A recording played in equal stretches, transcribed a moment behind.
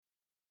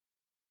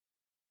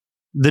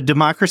The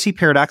Democracy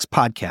Paradox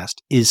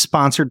podcast is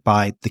sponsored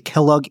by the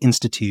Kellogg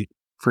Institute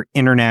for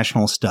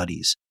International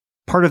Studies,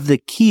 part of the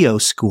Keough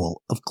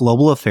School of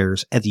Global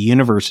Affairs at the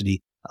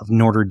University of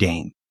Notre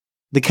Dame.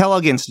 The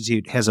Kellogg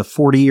Institute has a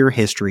 40-year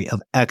history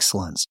of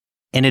excellence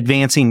in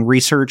advancing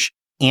research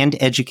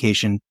and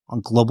education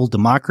on global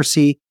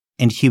democracy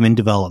and human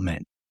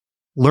development.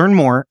 Learn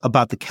more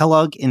about the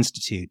Kellogg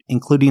Institute,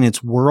 including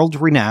its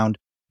world-renowned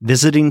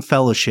visiting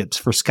fellowships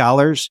for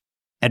scholars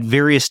at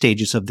various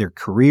stages of their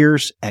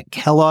careers at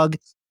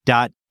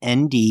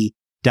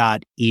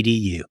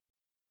kellogg.nd.edu.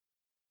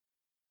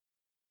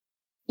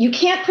 You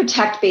can't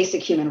protect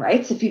basic human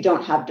rights if you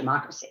don't have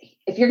democracy.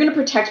 If you're going to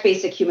protect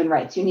basic human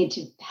rights, you need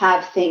to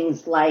have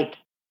things like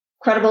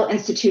credible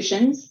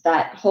institutions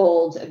that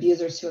hold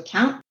abusers to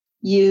account.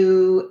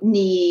 You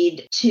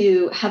need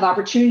to have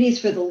opportunities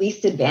for the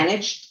least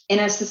advantaged in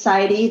a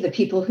society, the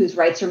people whose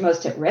rights are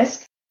most at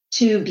risk,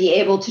 to be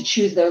able to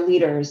choose their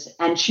leaders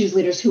and choose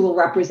leaders who will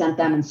represent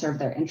them and serve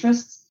their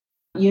interests.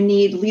 You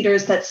need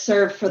leaders that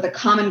serve for the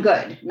common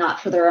good, not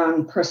for their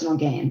own personal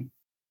gain.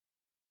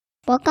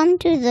 Welcome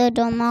to the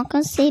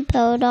Democracy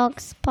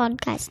Paradox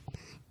podcast.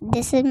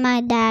 This is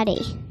my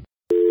daddy.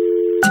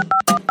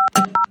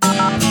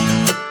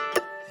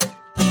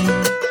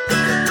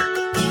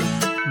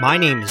 My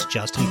name is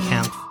Justin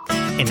Kempf,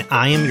 and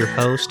I am your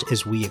host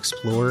as we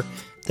explore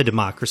the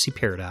Democracy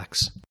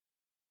Paradox.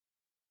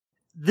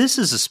 This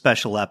is a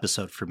special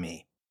episode for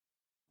me.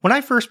 When I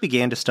first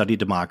began to study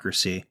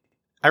democracy,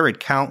 I read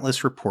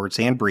countless reports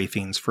and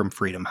briefings from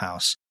Freedom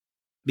House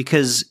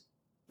because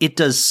it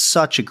does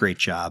such a great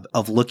job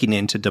of looking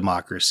into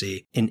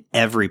democracy in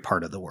every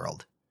part of the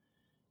world.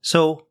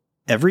 So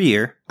every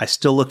year, I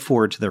still look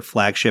forward to their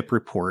flagship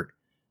report,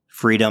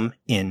 Freedom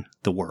in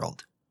the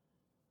World.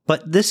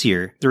 But this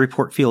year, the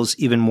report feels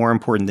even more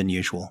important than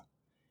usual.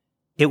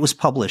 It was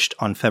published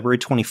on February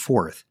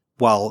 24th,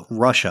 while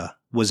Russia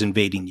was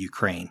invading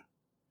Ukraine.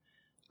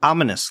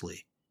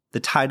 Ominously, the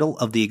title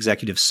of the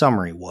executive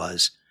summary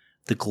was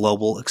The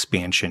Global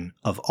Expansion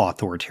of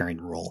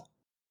Authoritarian Rule.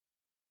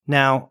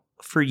 Now,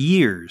 for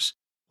years,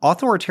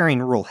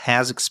 authoritarian rule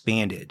has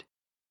expanded,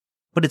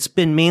 but it's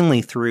been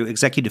mainly through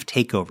executive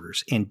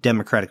takeovers and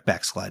democratic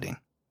backsliding.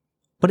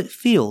 But it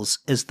feels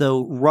as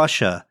though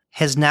Russia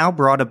has now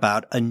brought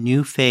about a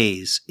new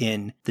phase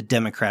in the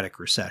democratic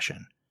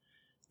recession.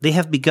 They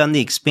have begun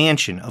the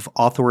expansion of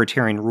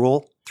authoritarian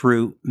rule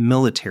through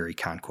military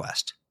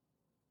conquest.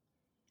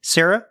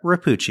 Sarah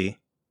Repucci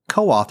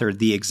co-authored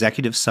the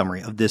executive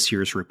summary of this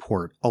year's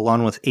report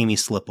along with Amy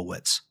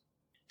Slipowitz.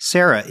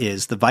 Sarah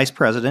is the Vice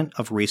President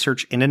of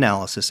Research and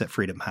Analysis at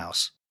Freedom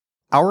House.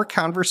 Our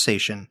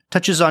conversation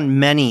touches on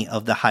many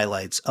of the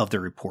highlights of the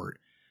report,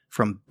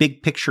 from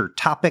big-picture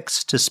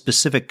topics to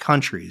specific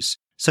countries,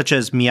 such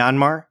as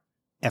Myanmar,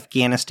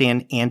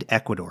 Afghanistan, and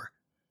Ecuador.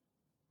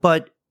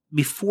 But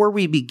before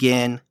we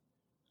begin,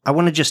 I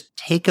want to just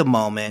take a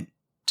moment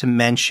to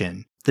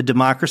mention the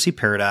Democracy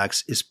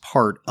Paradox is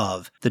part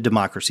of the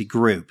Democracy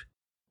Group.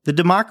 The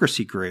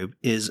Democracy Group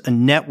is a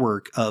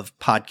network of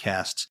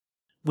podcasts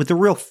with a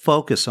real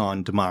focus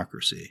on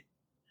democracy.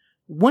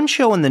 One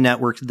show in the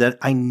network that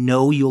I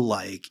know you'll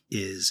like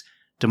is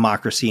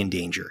Democracy in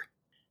Danger.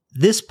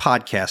 This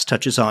podcast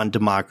touches on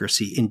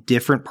democracy in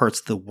different parts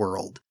of the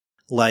world,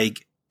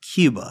 like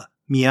Cuba,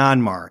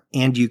 Myanmar,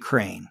 and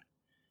Ukraine.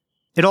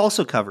 It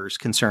also covers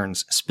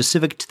concerns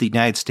specific to the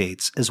United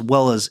States as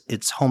well as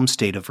its home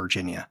state of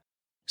Virginia.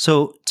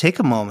 So take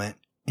a moment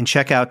and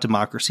check out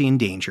Democracy in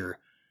Danger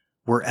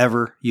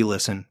wherever you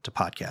listen to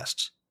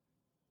podcasts.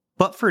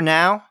 But for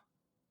now,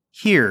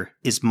 here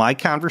is my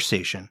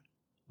conversation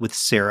with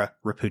Sarah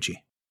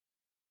Repucci.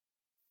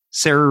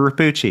 Sarah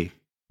Repucci,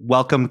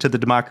 welcome to the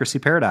Democracy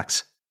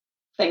Paradox.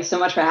 Thanks so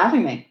much for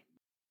having me.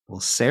 Well,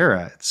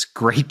 Sarah, it's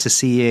great to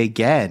see you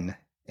again.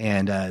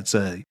 And it's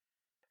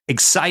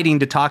exciting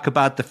to talk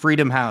about the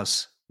Freedom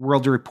House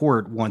World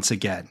Report once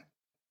again.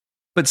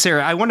 But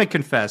Sarah, I want to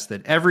confess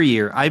that every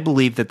year I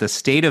believe that the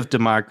state of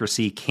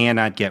democracy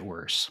cannot get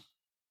worse.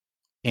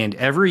 And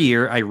every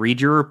year I read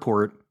your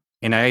report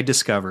and I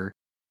discover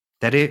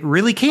that it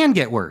really can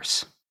get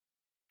worse.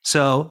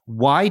 So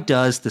why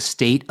does the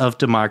state of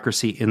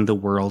democracy in the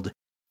world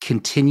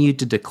continue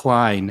to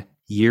decline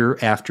year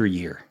after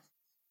year?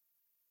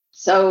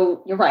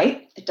 So you're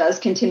right, it does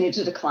continue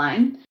to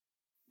decline.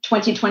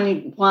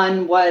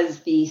 2021 was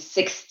the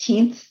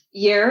 16th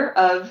year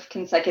of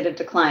consecutive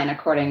decline,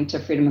 according to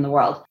Freedom in the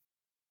World.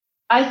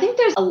 I think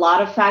there's a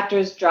lot of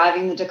factors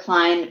driving the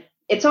decline.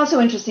 It's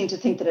also interesting to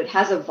think that it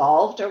has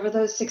evolved over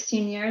those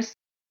 16 years.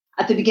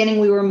 At the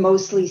beginning, we were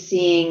mostly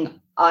seeing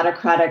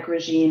autocratic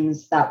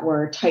regimes that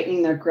were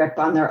tightening their grip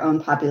on their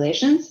own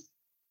populations.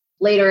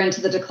 Later into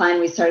the decline,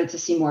 we started to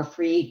see more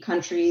free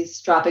countries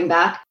dropping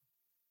back.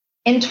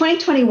 In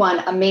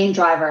 2021, a main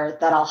driver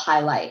that I'll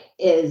highlight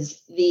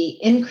is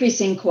the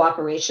increasing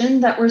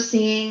cooperation that we're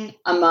seeing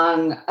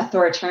among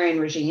authoritarian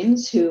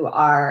regimes who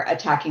are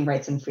attacking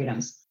rights and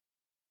freedoms.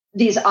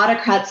 These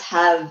autocrats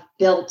have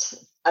built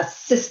a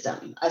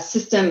system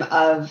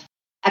of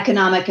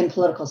economic and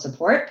political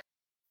support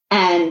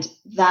And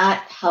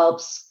that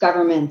helps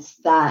governments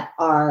that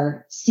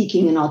are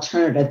seeking an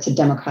alternative to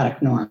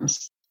democratic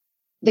norms.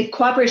 The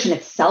cooperation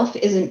itself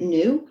isn't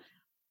new.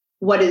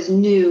 What is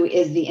new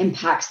is the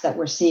impacts that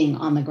we're seeing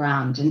on the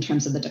ground in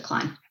terms of the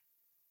decline.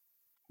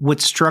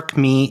 What struck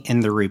me in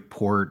the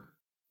report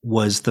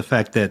was the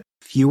fact that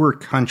fewer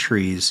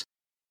countries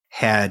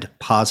had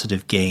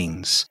positive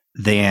gains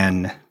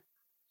than,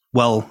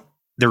 well,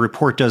 the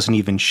report doesn't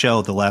even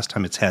show the last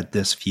time it's had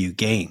this few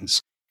gains.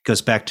 It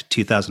goes back to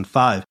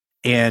 2005.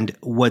 And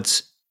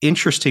what's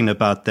interesting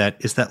about that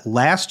is that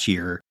last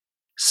year,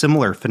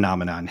 similar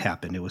phenomenon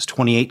happened. It was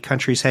 28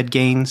 countries had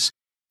gains,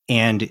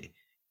 and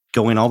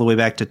going all the way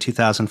back to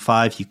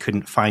 2005, you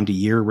couldn't find a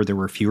year where there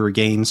were fewer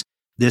gains.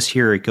 This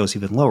year, it goes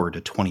even lower to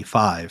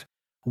 25.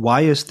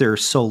 Why is there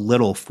so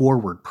little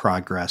forward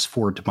progress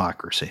for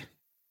democracy?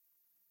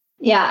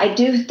 Yeah, I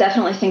do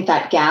definitely think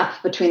that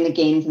gap between the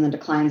gains and the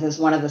declines is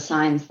one of the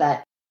signs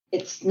that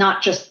it's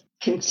not just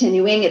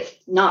continuing, it's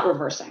not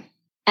reversing.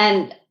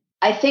 And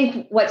I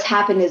think what's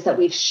happened is that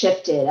we've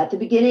shifted. At the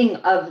beginning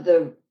of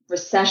the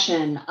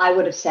recession, I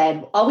would have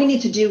said, all we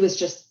need to do is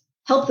just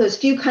help those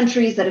few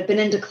countries that have been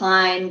in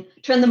decline,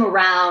 turn them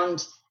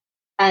around,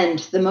 and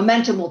the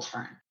momentum will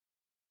turn.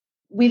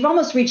 We've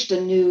almost reached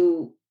a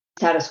new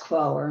status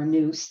quo or a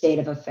new state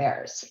of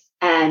affairs.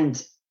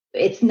 And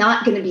it's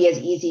not going to be as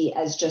easy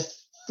as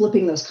just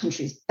flipping those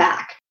countries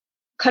back.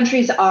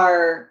 Countries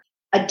are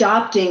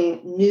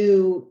adopting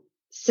new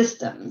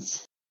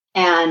systems,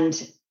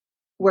 and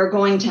we're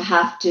going to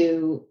have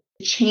to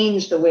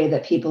change the way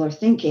that people are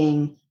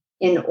thinking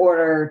in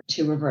order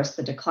to reverse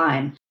the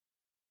decline.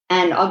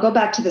 And I'll go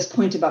back to this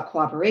point about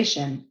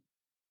cooperation.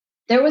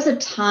 There was a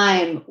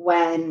time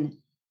when,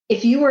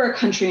 if you were a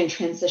country in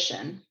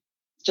transition,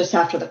 just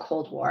after the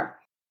Cold War,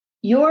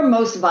 your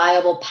most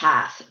viable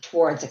path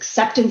towards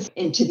acceptance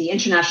into the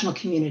international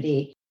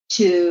community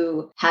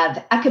to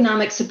have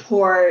economic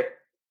support,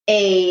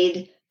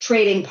 aid,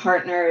 trading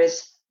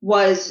partners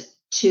was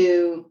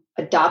to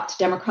adopt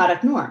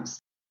democratic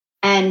norms.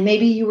 And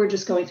maybe you were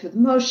just going through the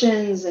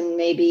motions, and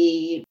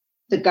maybe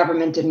the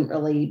government didn't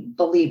really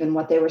believe in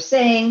what they were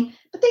saying,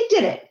 but they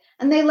did it.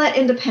 And they let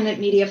independent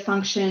media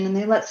function, and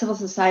they let civil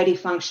society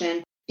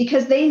function,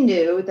 because they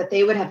knew that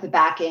they would have the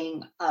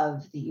backing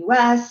of the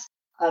US,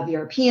 of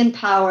European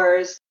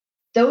powers.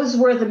 Those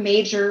were the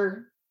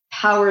major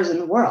powers in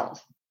the world.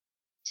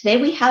 Today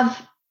we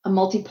have a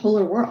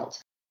multipolar world,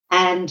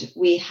 and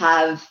we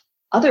have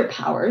other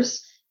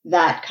powers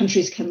that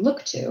countries can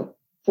look to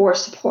for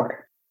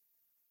support.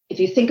 If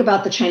you think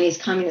about the Chinese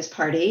Communist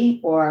Party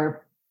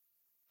or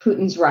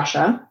Putin's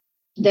Russia,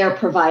 they're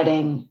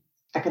providing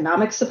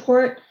economic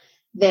support.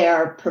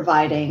 They're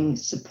providing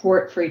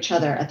support for each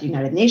other at the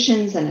United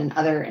Nations and in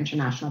other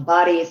international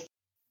bodies.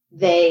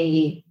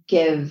 They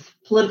give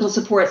political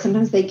support.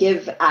 Sometimes they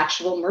give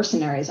actual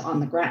mercenaries on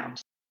the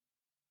ground.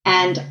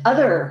 And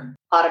other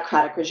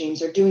autocratic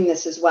regimes are doing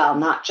this as well,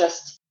 not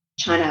just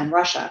China and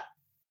Russia.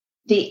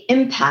 The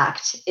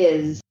impact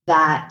is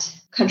that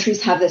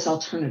countries have this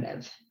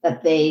alternative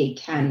that they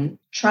can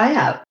try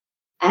out.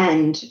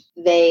 And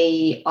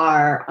they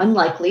are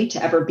unlikely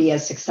to ever be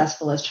as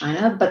successful as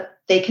China, but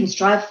they can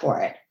strive for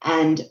it.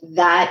 And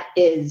that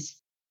is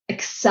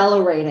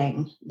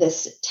accelerating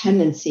this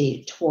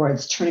tendency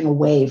towards turning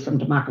away from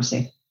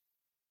democracy.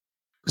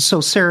 So,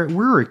 Sarah,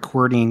 we're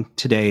recording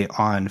today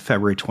on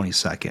February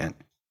 22nd,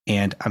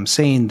 and I'm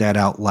saying that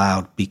out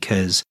loud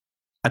because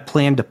I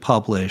plan to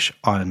publish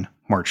on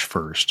March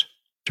 1st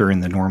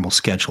during the normal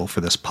schedule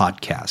for this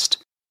podcast.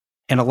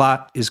 And a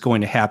lot is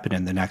going to happen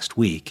in the next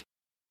week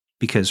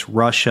because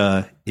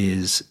Russia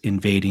is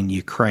invading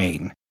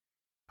Ukraine.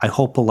 I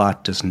hope a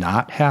lot does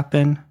not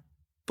happen,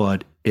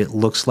 but it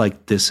looks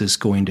like this is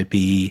going to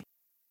be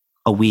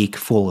a week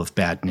full of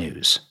bad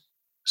news.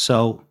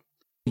 So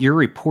your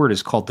report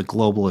is called The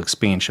Global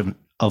Expansion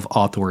of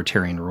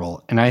Authoritarian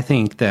Rule, and I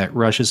think that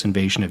Russia's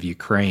invasion of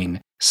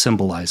Ukraine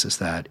symbolizes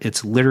that.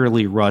 It's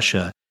literally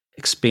Russia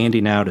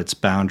expanding out its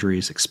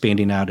boundaries,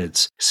 expanding out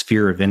its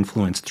sphere of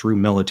influence through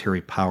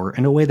military power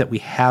in a way that we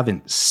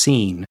haven't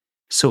seen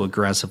so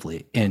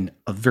aggressively in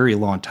a very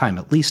long time,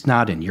 at least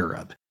not in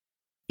Europe.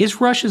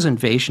 Is Russia's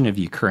invasion of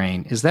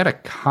Ukraine, is that a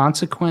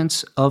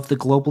consequence of the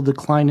global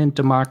decline in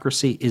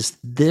democracy? Is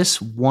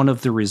this one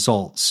of the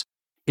results?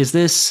 Is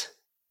this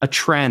a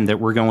trend that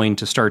we're going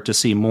to start to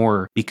see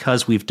more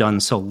because we've done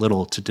so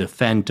little to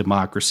defend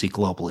democracy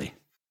globally?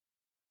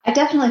 I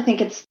definitely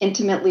think it's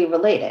intimately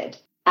related.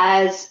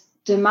 As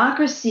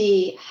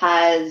democracy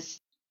has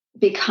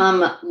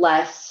become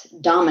less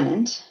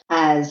dominant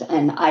as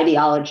an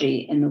ideology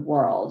in the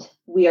world,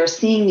 we are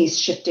seeing these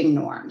shifting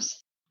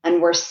norms,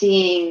 and we're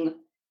seeing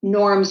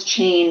norms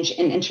change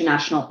in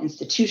international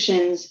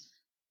institutions,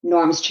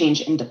 norms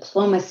change in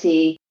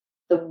diplomacy,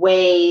 the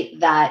way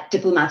that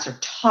diplomats are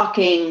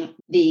talking,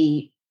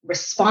 the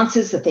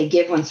responses that they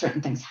give when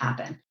certain things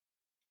happen.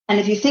 And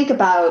if you think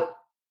about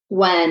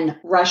when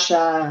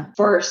Russia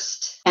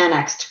first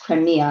annexed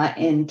Crimea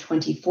in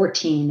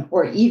 2014,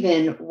 or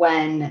even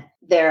when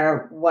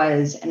there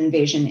was an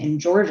invasion in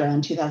Georgia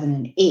in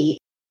 2008,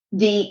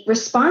 The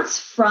response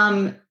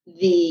from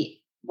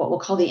what we'll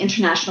call the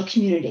international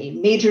community,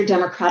 major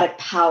democratic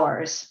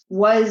powers,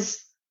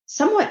 was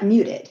somewhat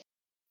muted.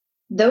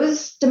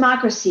 Those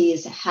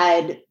democracies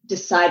had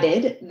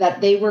decided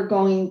that they were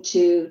going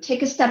to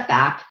take a step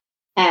back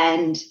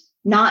and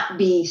not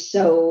be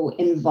so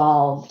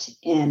involved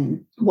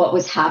in what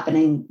was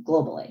happening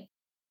globally.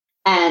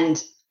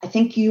 And I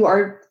think you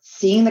are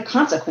seeing the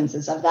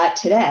consequences of that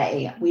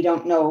today. We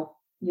don't know,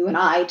 you and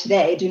I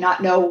today do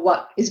not know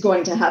what is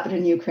going to happen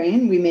in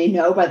Ukraine. We may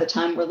know by the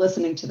time we're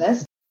listening to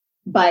this.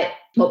 But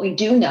what we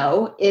do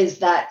know is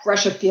that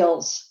Russia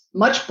feels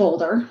much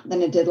bolder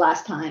than it did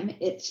last time.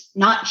 It's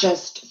not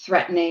just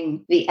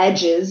threatening the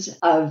edges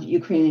of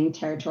Ukrainian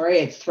territory,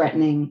 it's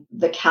threatening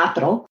the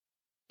capital.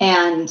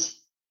 And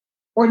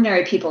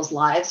ordinary people's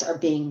lives are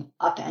being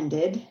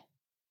upended.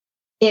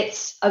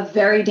 It's a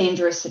very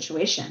dangerous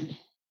situation.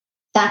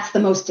 That's the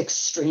most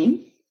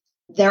extreme.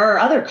 There are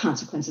other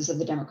consequences of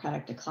the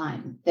democratic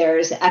decline.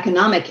 There's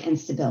economic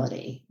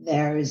instability.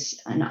 There's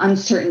an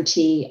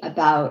uncertainty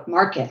about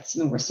markets.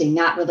 I mean, we're seeing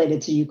that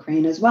related to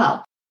Ukraine as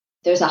well.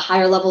 There's a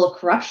higher level of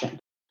corruption.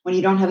 When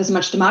you don't have as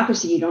much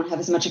democracy, you don't have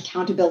as much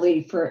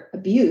accountability for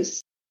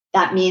abuse.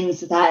 That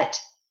means that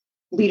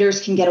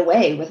leaders can get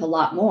away with a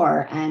lot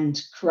more,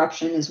 and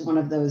corruption is one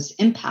of those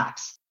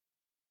impacts.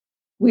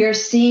 We are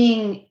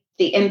seeing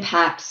the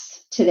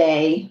impacts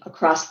today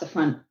across the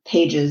front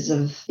pages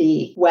of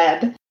the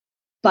web,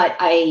 but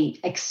I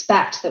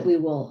expect that we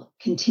will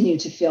continue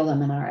to feel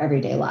them in our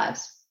everyday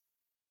lives.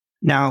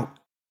 Now,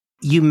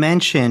 you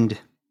mentioned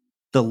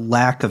the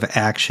lack of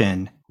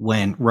action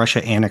when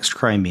Russia annexed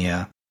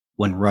Crimea,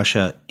 when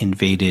Russia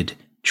invaded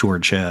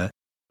Georgia,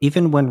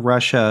 even when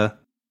Russia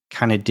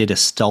kind of did a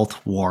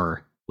stealth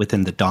war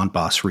within the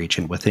Donbass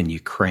region within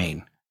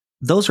Ukraine.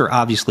 Those are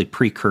obviously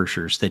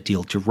precursors that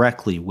deal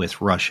directly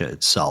with Russia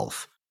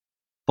itself.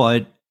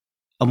 But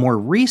a more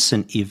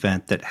recent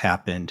event that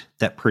happened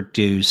that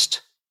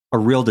produced a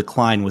real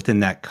decline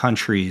within that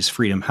country's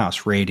Freedom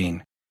House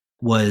rating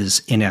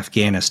was in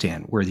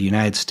Afghanistan, where the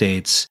United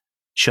States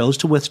chose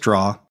to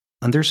withdraw.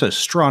 And there's a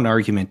strong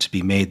argument to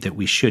be made that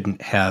we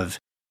shouldn't have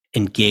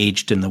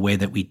engaged in the way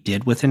that we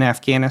did within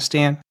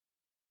Afghanistan.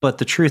 But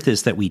the truth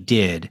is that we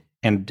did,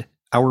 and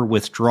our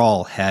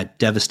withdrawal had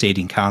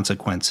devastating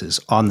consequences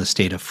on the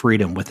state of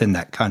freedom within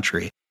that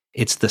country.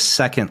 It's the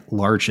second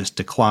largest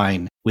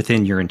decline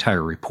within your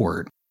entire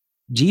report.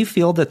 Do you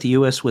feel that the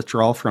U.S.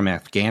 withdrawal from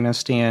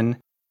Afghanistan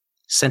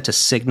sent a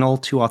signal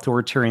to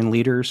authoritarian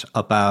leaders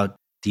about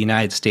the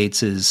United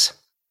States'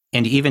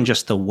 and even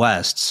just the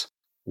West's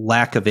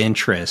lack of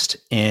interest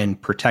in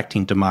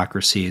protecting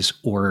democracies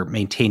or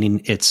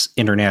maintaining its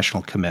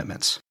international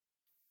commitments?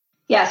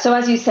 Yeah, so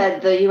as you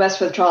said, the U.S.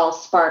 withdrawal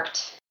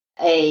sparked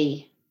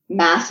a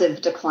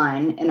massive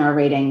decline in our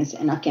ratings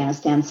in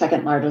Afghanistan,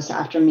 second largest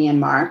after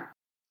Myanmar.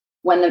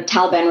 When the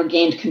Taliban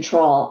regained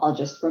control, I'll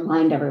just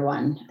remind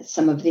everyone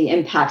some of the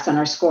impacts on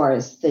our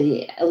scores: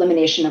 the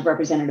elimination of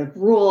representative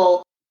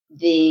rule,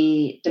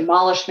 the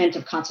demolishment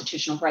of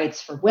constitutional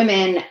rights for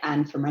women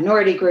and for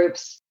minority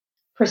groups,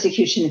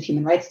 persecution of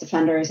human rights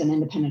defenders and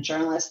independent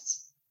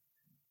journalists.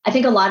 I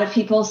think a lot of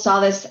people saw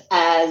this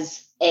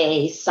as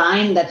a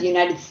sign that the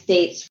United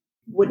States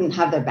wouldn't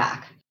have their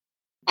back.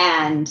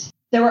 And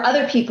there were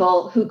other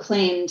people who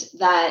claimed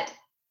that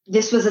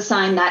this was a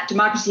sign that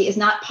democracy is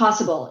not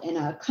possible in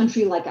a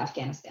country like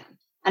Afghanistan.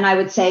 And I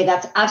would say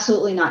that's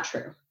absolutely not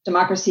true.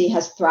 Democracy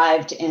has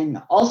thrived in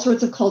all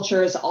sorts of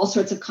cultures, all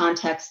sorts of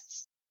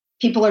contexts.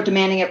 People are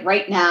demanding it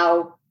right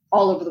now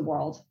all over the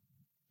world.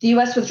 The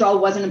US withdrawal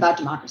wasn't about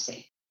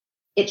democracy.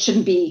 It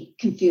shouldn't be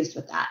confused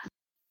with that.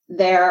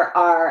 There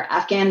are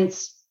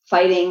Afghans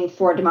fighting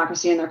for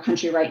democracy in their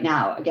country right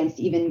now against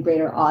even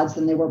greater odds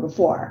than they were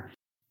before.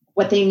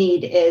 What they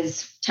need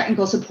is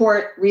technical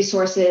support,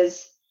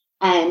 resources,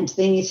 and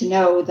they need to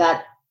know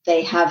that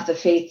they have the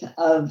faith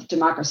of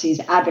democracy's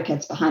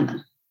advocates behind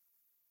them.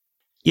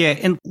 Yeah,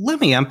 and let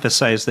me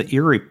emphasize that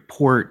your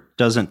report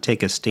doesn't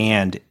take a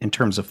stand in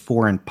terms of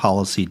foreign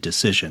policy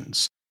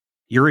decisions.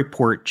 Your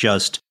report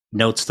just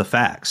notes the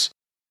facts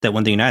that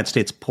when the United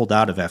States pulled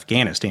out of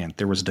Afghanistan,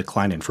 there was a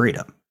decline in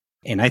freedom.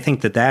 And I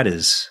think that that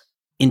is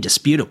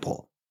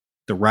indisputable.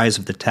 The rise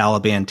of the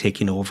Taliban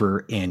taking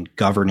over and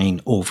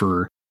governing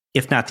over,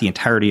 if not the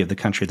entirety of the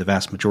country, the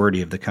vast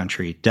majority of the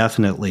country,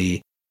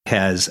 definitely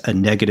has a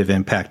negative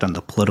impact on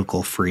the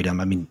political freedom.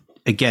 I mean,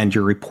 again,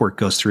 your report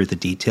goes through the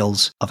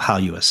details of how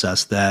you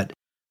assess that.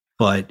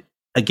 But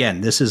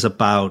again, this is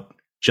about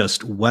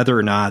just whether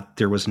or not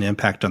there was an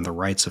impact on the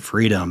rights of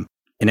freedom.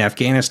 In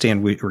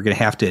Afghanistan, we're going to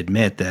have to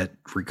admit that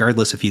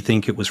regardless if you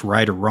think it was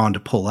right or wrong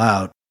to pull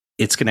out,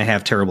 it's going to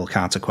have terrible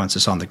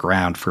consequences on the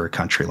ground for a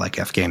country like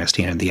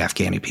Afghanistan and the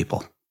Afghani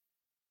people.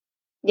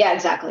 Yeah,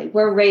 exactly.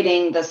 We're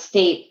rating the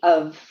state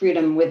of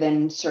freedom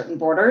within certain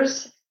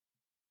borders.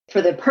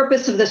 For the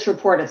purpose of this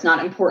report, it's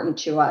not important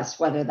to us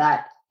whether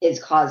that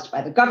is caused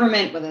by the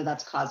government, whether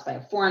that's caused by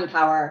a foreign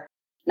power,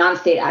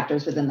 non-state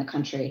actors within the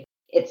country.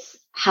 It's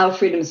how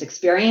freedom is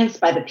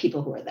experienced by the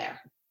people who are there.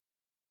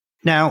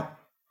 Now,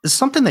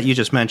 Something that you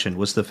just mentioned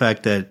was the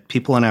fact that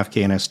people in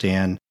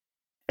Afghanistan,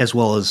 as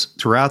well as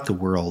throughout the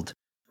world,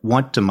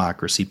 want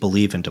democracy,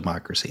 believe in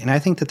democracy. And I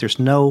think that there's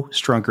no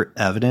stronger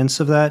evidence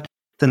of that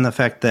than the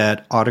fact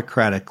that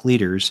autocratic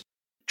leaders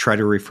try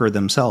to refer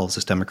themselves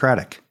as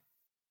democratic.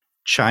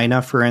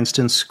 China, for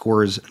instance,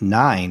 scores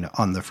 9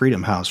 on the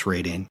Freedom House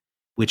rating,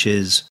 which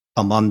is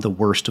among the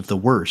worst of the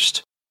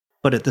worst,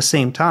 but at the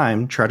same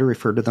time try to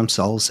refer to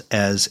themselves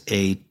as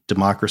a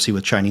democracy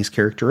with Chinese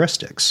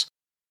characteristics.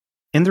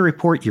 In the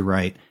report, you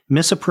write,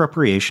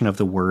 misappropriation of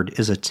the word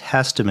is a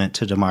testament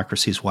to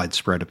democracy's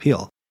widespread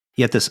appeal.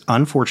 Yet this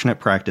unfortunate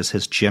practice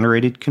has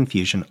generated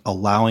confusion,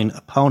 allowing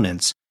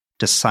opponents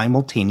to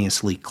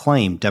simultaneously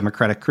claim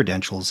democratic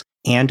credentials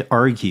and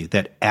argue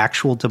that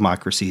actual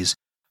democracies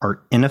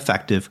are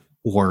ineffective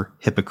or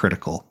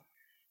hypocritical.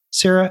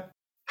 Sarah,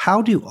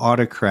 how do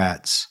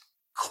autocrats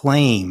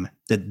claim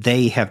that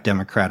they have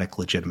democratic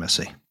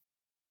legitimacy?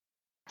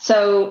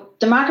 So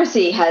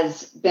democracy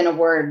has been a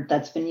word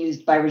that's been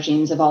used by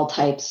regimes of all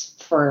types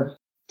for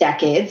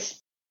decades.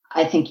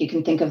 I think you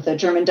can think of the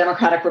German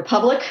Democratic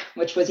Republic,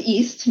 which was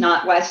East,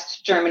 not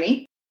West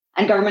Germany.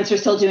 And governments are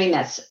still doing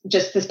this.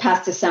 Just this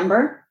past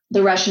December,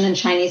 the Russian and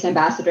Chinese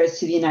ambassadors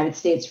to the United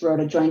States wrote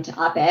a joint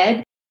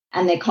op-ed,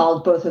 and they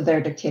called both of their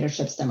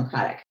dictatorships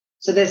democratic.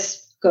 So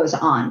this goes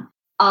on.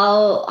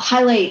 I'll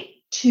highlight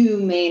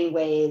 2 main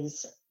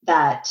ways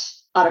that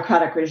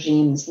autocratic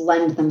regimes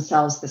lend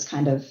themselves this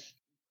kind of,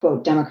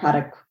 quote,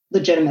 democratic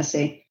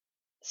legitimacy.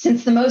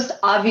 Since the most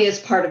obvious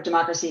part of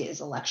democracy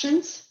is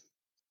elections,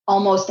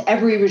 almost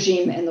every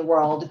regime in the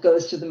world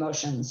goes through the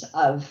motions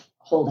of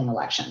holding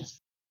elections.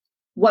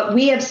 What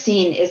we have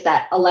seen is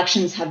that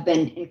elections have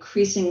been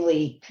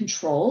increasingly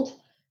controlled.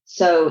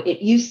 So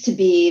it used to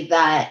be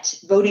that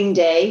voting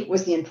day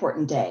was the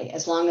important day.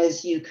 As long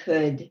as you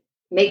could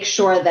make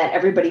sure that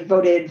everybody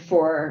voted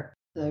for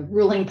the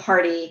ruling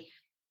party,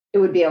 it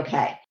would be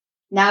okay.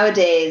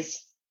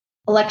 Nowadays,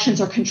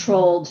 elections are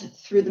controlled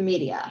through the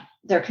media.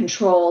 They're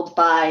controlled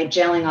by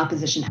jailing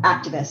opposition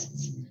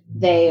activists.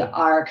 They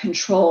are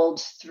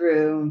controlled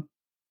through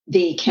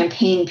the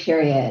campaign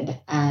period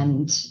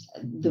and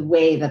the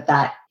way that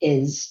that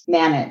is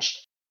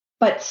managed.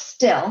 But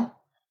still,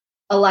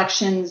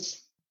 elections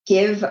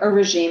give a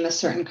regime a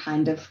certain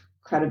kind of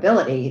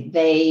credibility.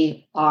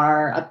 They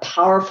are a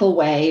powerful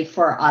way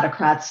for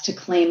autocrats to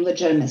claim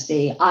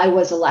legitimacy. I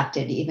was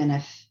elected, even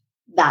if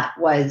that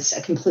was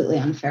a completely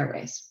unfair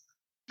race.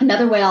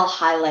 Another way I'll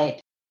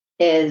highlight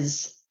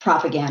is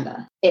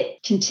propaganda.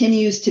 It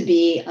continues to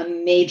be a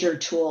major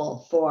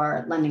tool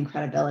for lending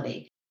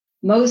credibility.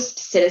 Most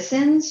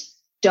citizens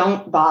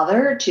don't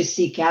bother to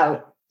seek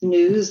out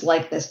news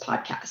like this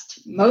podcast.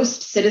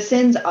 Most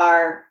citizens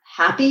are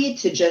happy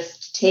to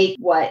just take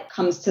what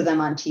comes to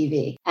them on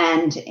TV.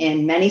 And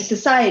in many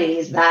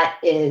societies, that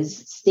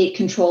is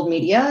state-controlled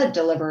media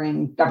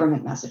delivering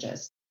government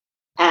messages.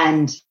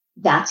 And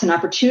that's an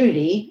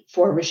opportunity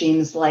for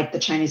regimes like the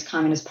Chinese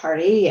Communist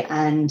Party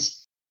and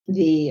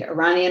the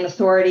Iranian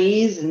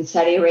authorities in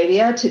Saudi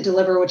Arabia to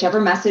deliver whichever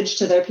message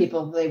to their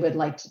people they would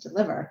like to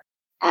deliver.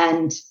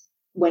 And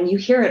when you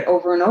hear it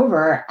over and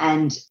over,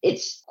 and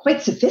it's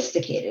quite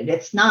sophisticated,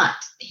 it's not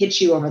hit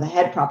you over the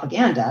head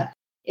propaganda.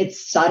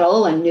 It's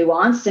subtle and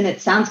nuanced, and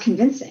it sounds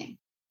convincing,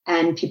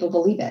 and people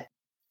believe it.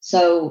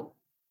 So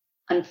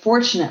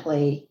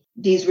unfortunately,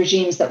 these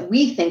regimes that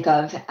we think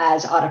of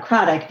as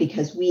autocratic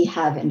because we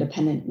have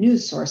independent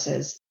news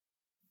sources,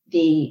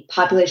 the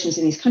populations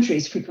in these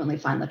countries frequently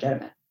find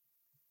legitimate.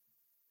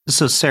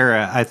 So,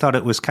 Sarah, I thought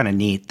it was kind of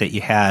neat that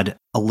you had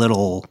a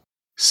little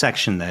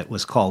section that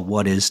was called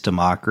What is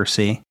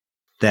Democracy?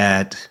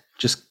 That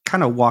just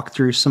kind of walked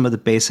through some of the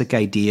basic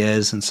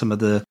ideas and some of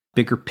the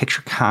bigger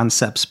picture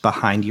concepts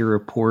behind your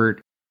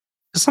report.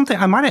 Something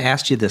I might have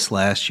asked you this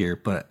last year,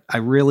 but I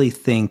really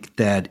think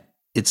that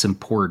it's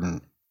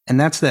important. And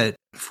that's that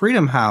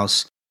Freedom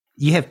House,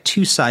 you have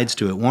 2 sides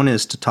to it. One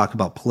is to talk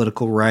about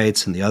political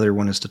rights, and the other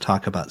one is to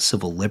talk about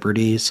civil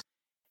liberties.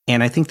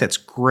 And I think that's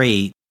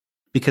great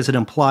because it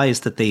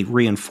implies that they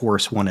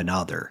reinforce one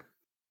another.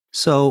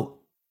 So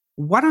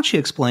why don't you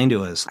explain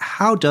to us,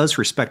 how does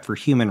respect for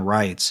human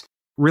rights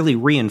really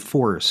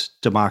reinforce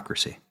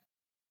democracy?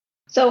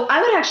 So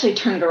I would actually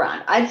turn it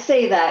around. I'd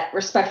say that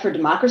respect for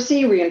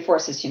democracy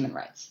reinforces human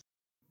rights.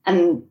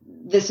 And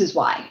this is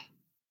why.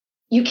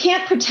 You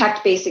can't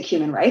protect basic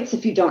human rights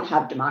if you don't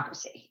have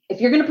democracy.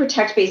 If you're going to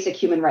protect basic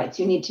human rights,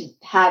 you need to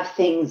have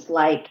things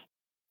like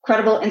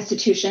credible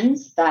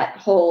institutions that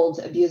hold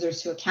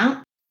abusers to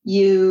account.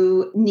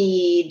 You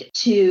need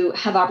to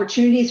have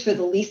opportunities for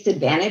the least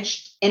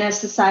advantaged in a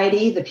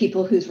society, the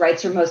people whose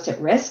rights are most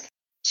at risk,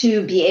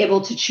 to be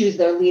able to choose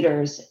their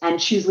leaders and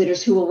choose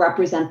leaders who will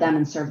represent them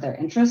and serve their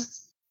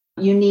interests.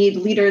 You need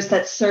leaders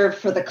that serve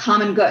for the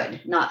common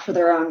good, not for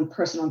their own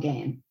personal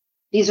gain.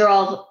 These are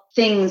all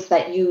things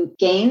that you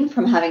gain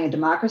from having a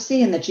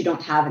democracy and that you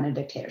don't have in a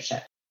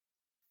dictatorship.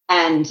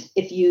 And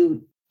if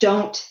you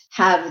don't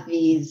have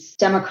these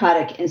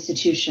democratic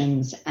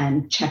institutions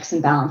and checks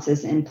and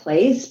balances in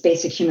place,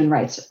 basic human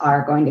rights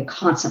are going to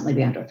constantly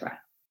be under threat.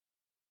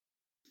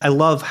 I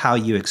love how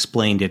you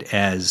explained it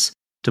as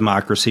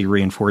democracy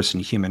reinforcing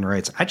human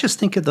rights. I just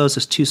think of those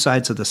as two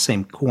sides of the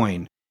same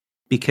coin,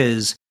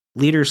 because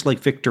leaders like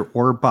Viktor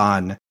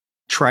Orban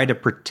try to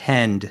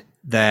pretend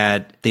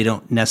that they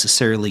don't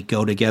necessarily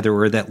go together,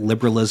 or that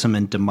liberalism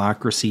and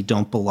democracy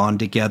don't belong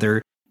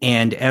together.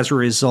 And as a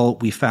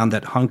result, we found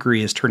that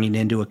Hungary is turning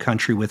into a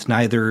country with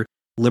neither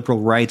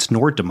liberal rights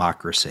nor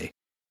democracy.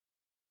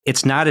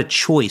 It's not a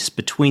choice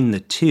between the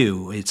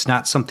two. It's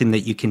not something that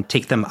you can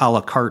take them a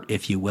la carte,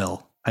 if you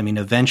will. I mean,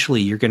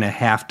 eventually you're going to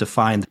have to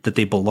find that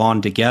they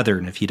belong together.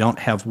 And if you don't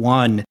have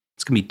one,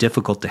 it's going to be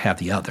difficult to have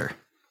the other.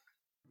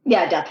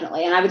 Yeah,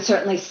 definitely. And I would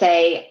certainly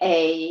say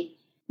a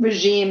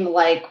regime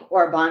like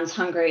Orban's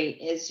Hungary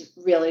is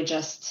really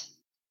just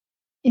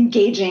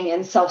engaging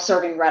in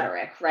self-serving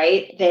rhetoric,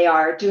 right? They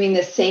are doing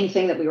the same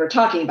thing that we were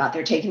talking about.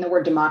 They're taking the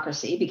word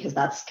democracy, because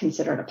that's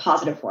considered a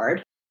positive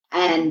word,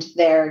 and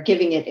they're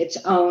giving it its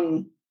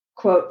own,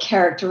 quote,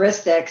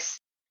 characteristics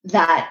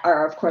that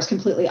are, of course,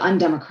 completely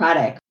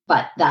undemocratic,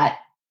 but that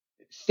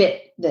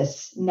fit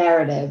this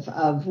narrative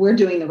of we're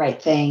doing the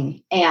right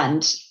thing.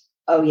 And,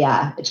 oh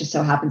yeah, it just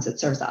so happens it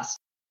serves us.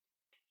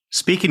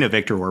 Speaking of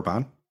Viktor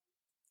Orban,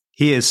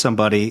 he is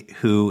somebody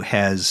who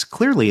has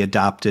clearly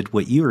adopted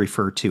what you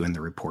refer to in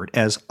the report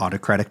as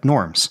autocratic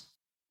norms.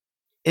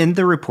 In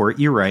the report,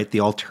 you write, the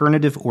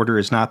alternative order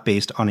is not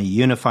based on a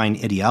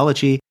unifying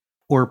ideology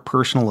or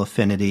personal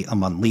affinity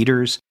among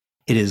leaders.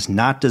 It is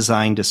not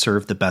designed to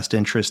serve the best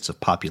interests of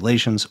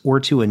populations or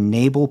to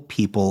enable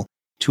people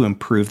to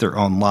improve their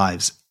own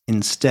lives.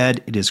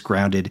 Instead, it is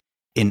grounded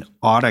in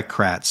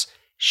autocrats'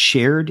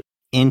 shared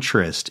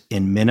interest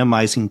in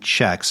minimizing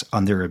checks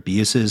on their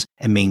abuses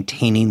and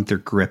maintaining their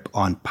grip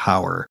on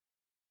power.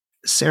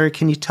 Sarah,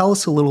 can you tell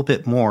us a little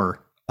bit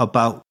more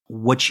about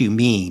what you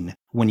mean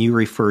when you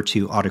refer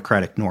to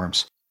autocratic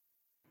norms?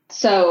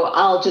 So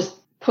I'll just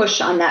push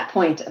on that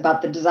point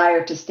about the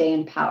desire to stay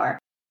in power,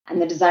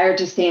 and the desire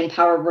to stay in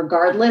power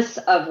regardless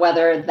of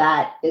whether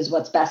that is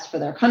what's best for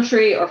their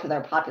country or for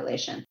their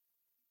population.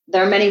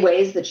 There are many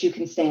ways that you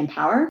can stay in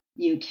power.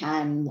 You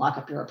can lock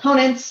up your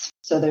opponents,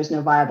 so there's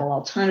no viable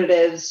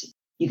alternatives.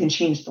 You can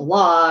change the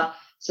law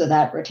so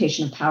that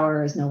rotation of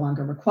power is no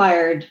longer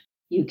required.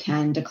 You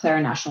can declare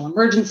a national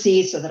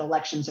emergency so that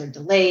elections are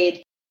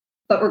delayed.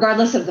 But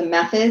regardless of the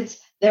methods,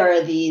 there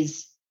are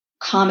these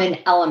common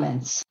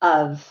elements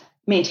of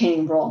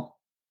maintaining rule.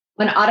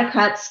 When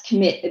autocrats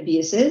commit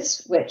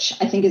abuses, which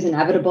I think is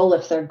inevitable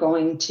if they're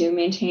going to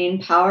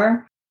maintain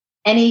power,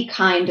 any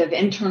kind of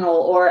internal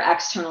or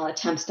external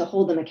attempts to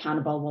hold them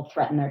accountable will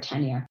threaten their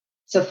tenure.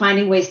 So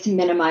finding ways to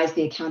minimize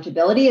the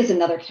accountability is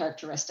another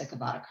characteristic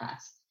of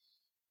autocrats.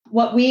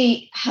 What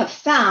we have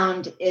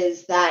found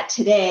is that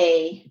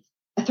today,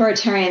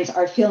 authoritarians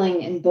are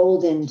feeling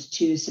emboldened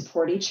to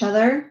support each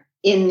other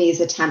in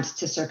these attempts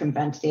to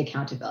circumvent the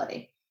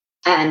accountability.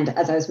 And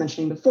as I was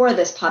mentioning before,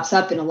 this pops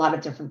up in a lot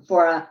of different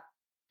fora.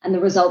 And the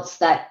results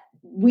that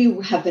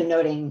we have been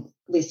noting,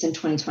 at least in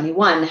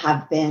 2021,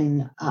 have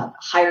been a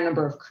higher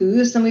number of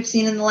coups than we've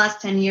seen in the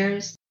last 10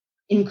 years,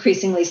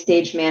 increasingly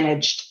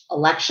stage-managed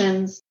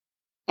elections,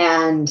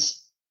 and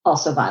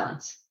also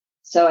violence.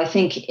 So I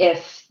think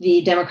if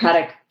the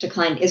democratic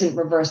decline isn't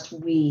reversed,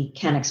 we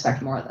can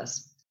expect more of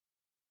this.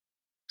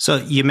 So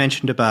you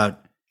mentioned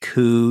about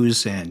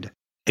coups and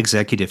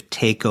executive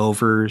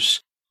takeovers.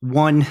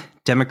 One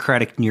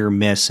democratic near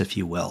miss, if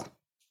you will,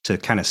 to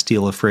kind of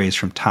steal a phrase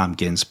from Tom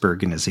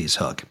Ginsburg and Aziz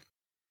Hook,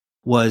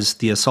 was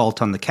the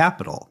assault on the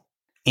Capitol.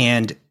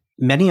 And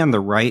many on the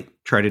right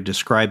try to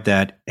describe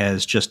that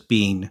as just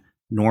being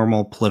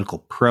normal political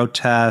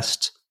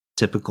protest,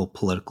 typical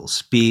political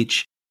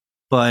speech.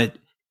 But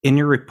in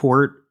your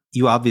report,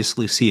 you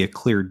obviously see a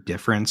clear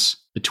difference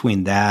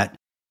between that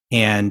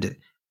and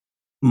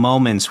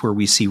moments where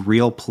we see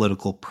real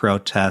political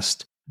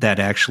protest that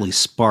actually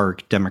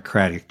spark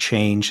democratic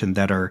change and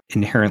that are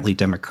inherently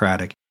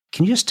democratic.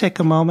 Can you just take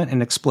a moment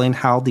and explain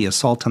how the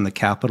assault on the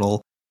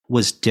Capitol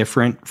was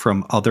different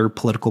from other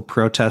political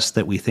protests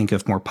that we think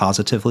of more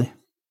positively?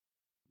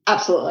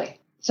 Absolutely.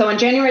 So on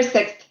January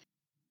 6th,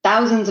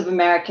 thousands of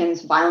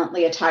Americans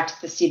violently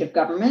attacked the seat of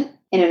government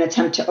in an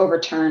attempt to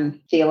overturn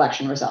the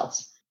election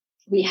results.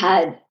 We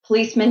had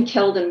policemen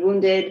killed and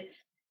wounded.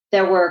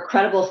 There were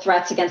credible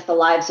threats against the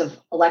lives of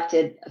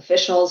elected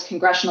officials,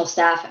 congressional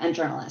staff, and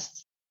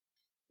journalists.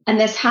 And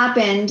this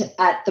happened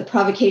at the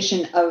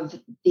provocation of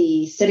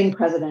the sitting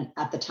president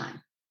at the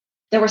time.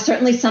 There were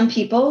certainly some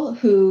people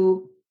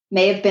who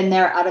may have been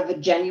there out of a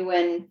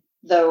genuine,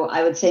 though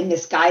I would say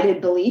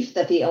misguided belief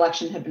that the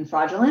election had been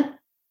fraudulent.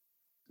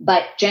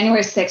 But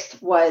January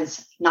 6th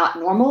was not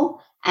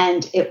normal,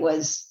 and it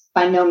was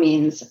by no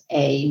means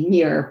a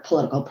mere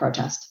political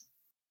protest.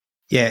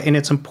 Yeah, and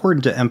it's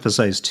important to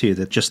emphasize, too,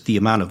 that just the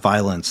amount of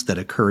violence that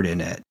occurred in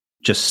it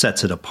just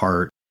sets it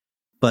apart.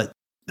 But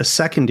a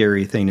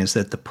secondary thing is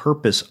that the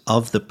purpose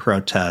of the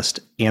protest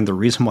and the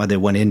reason why they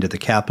went into the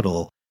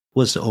Capitol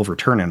was to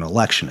overturn an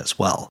election as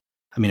well.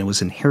 I mean, it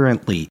was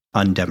inherently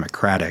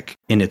undemocratic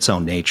in its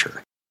own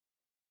nature.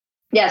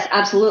 Yes,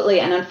 absolutely.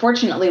 And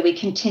unfortunately, we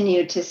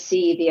continue to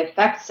see the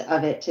effects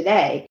of it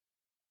today.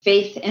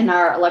 faith in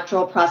our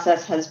electoral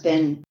process has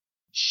been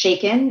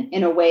shaken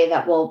in a way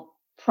that will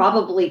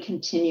probably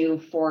continue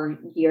for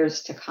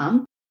years to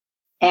come.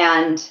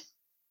 And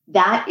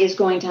that is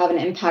going to have an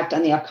impact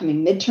on the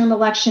upcoming midterm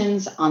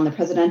elections, on the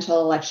presidential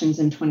elections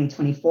in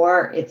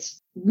 2024.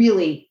 It's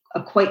really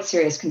a quite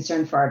serious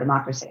concern for our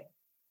democracy.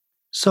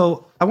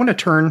 So I want to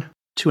turn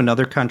to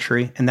another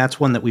country, and that's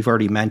one that we've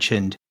already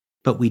mentioned,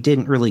 but we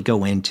didn't really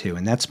go into,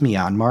 and that's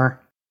Myanmar.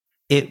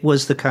 It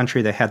was the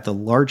country that had the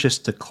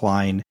largest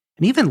decline,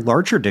 an even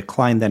larger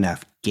decline than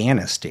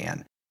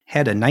Afghanistan,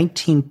 had a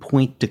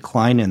 19-point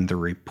decline in the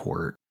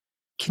report.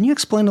 Can you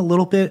explain a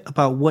little bit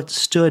about what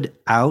stood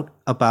out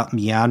about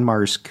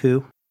Myanmar's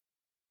coup?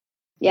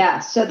 Yeah,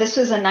 so this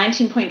was a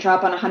 19-point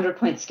drop on a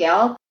 100-point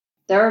scale.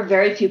 There are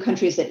very few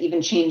countries that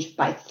even change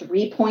by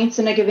 3 points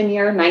in a given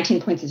year.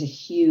 19 points is a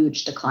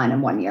huge decline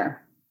in 1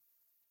 year.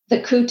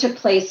 The coup took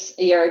place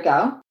a year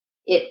ago.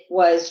 It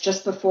was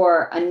just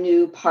before a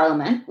new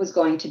parliament was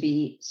going to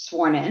be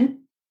sworn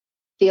in.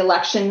 The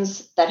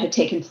elections that had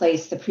taken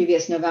place the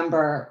previous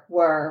November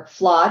were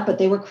flawed, but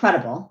they were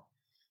credible.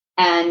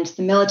 And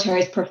the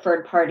military's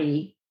preferred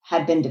party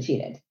had been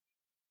defeated.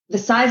 The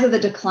size of the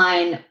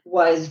decline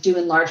was due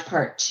in large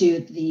part to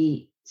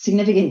the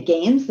significant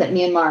gains that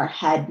Myanmar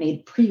had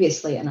made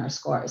previously in our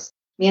scores.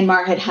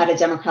 Myanmar had had a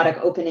democratic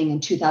opening in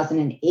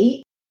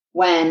 2008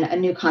 when a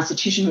new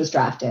constitution was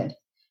drafted.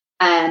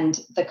 And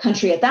the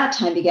country at that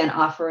time began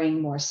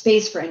offering more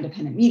space for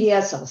independent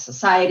media, civil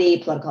society,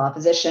 political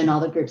opposition, all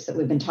the groups that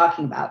we've been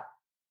talking about.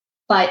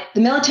 But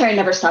the military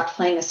never stopped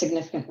playing a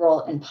significant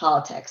role in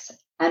politics.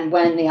 And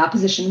when the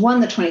opposition won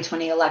the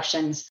 2020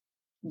 elections,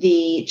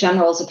 the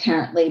generals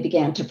apparently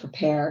began to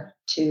prepare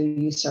to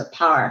usurp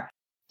power.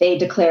 They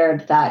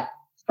declared that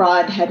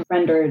fraud had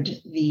rendered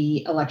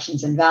the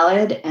elections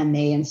invalid, and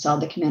they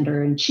installed the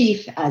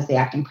commander-in-chief as the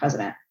acting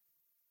president.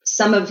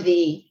 Some of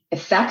the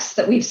effects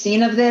that we've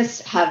seen of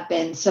this have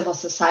been civil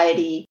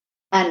society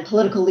and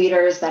political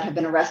leaders that have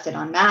been arrested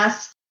en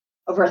masse,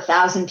 over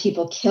 1,000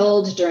 people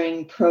killed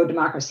during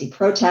pro-democracy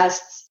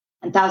protests,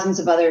 and thousands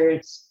of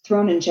others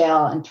thrown in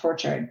jail and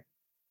tortured.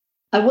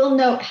 I will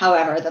note,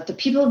 however, that the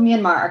people of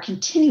Myanmar are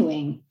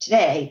continuing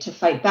today to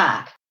fight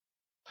back.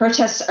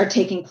 Protests are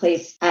taking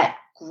place at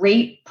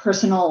great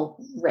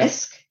personal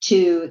risk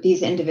to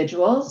these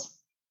individuals.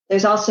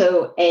 There's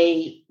also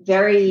a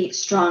very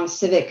strong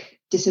civic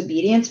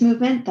disobedience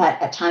movement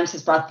that at times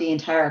has brought the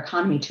entire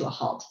economy to a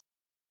halt.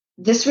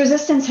 This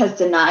resistance has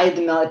denied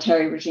the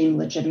military regime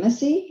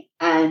legitimacy,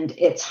 and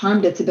it's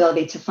harmed its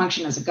ability to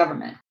function as a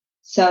government.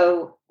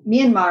 So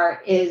Myanmar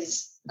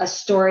is a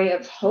story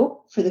of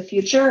hope for the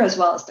future as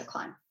well as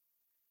decline.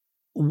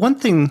 One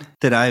thing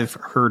that I've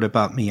heard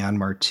about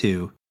Myanmar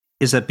too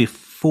is that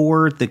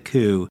before the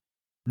coup,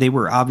 they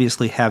were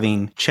obviously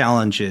having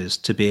challenges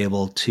to be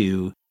able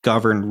to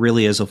govern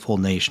really as a full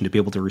nation, to be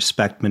able to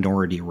respect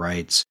minority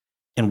rights.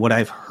 And what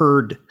I've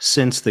heard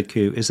since the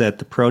coup is that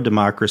the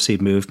pro-democracy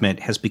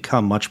movement has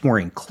become much more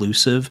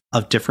inclusive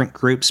of different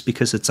groups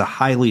because it's a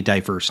highly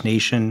diverse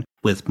nation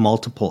with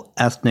multiple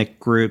ethnic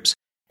groups.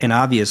 And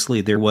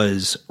obviously there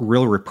was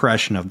real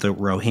repression of the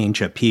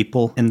Rohingya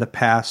people in the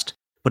past.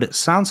 But it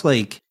sounds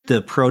like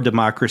the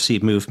pro-democracy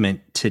movement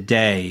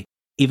today,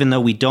 even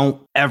though we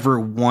don't ever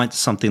want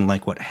something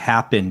like what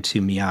happened to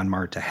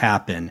Myanmar to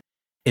happen,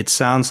 it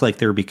sounds like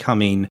they're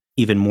becoming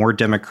even more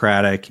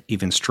democratic,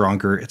 even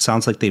stronger. It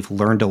sounds like they've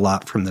learned a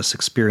lot from this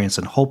experience.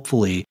 And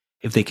hopefully,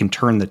 if they can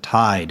turn the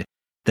tide,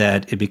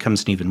 that it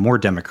becomes an even more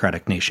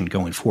democratic nation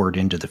going forward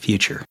into the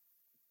future.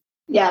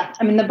 Yeah,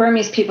 I mean, the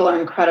Burmese people are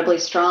incredibly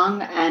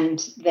strong,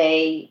 and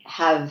they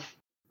have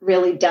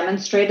really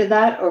demonstrated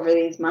that over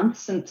these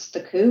months since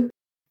the coup.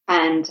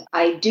 And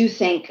I do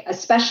think,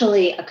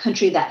 especially a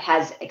country that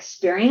has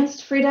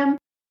experienced freedom,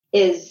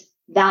 is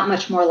that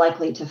much more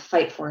likely to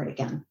fight for it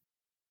again.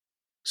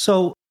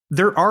 So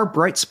there are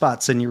bright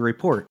spots in your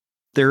report.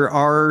 There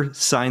are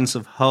signs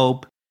of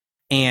hope.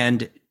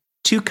 And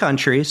 2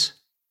 countries,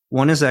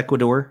 one is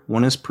Ecuador,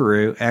 one is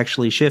Peru,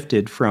 actually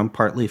shifted from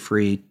partly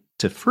free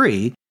to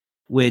free,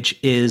 which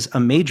is a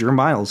major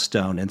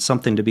milestone and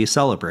something to be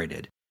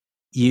celebrated.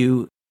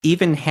 You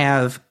even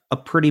have a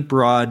pretty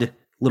broad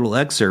little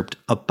excerpt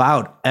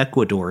about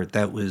Ecuador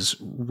that was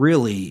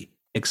really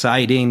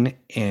exciting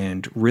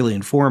and really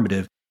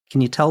informative.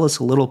 Can you tell us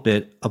a little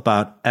bit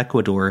about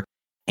Ecuador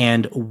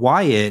and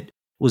why it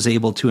was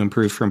able to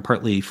improve from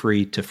partly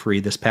free to free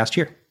this past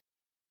year?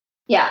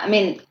 Yeah, I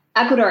mean,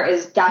 Ecuador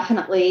is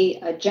definitely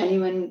a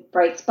genuine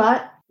bright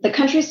spot. The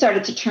country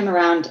started to turn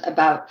around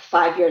about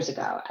 5 years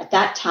ago. At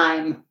that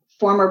time,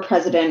 former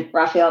President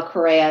Rafael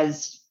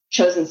Correa's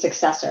chosen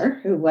successor,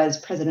 who was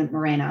President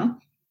Moreno,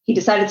 he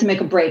decided to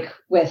make a break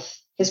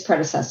with his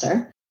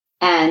predecessor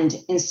and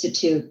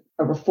institute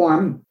a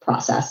reform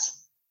process.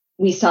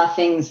 We saw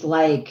things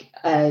like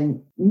a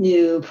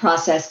new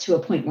process to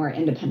appoint more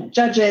independent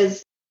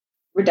judges,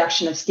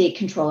 reduction of state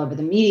control over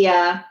the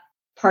media,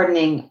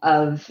 pardoning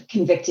of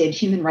convicted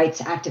human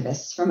rights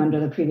activists from under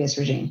the previous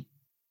regime.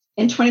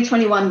 In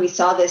 2021, we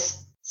saw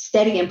this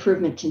steady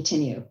improvement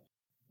continue.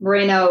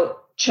 Moreno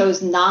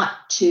chose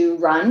not to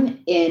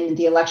run in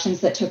the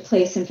elections that took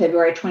place in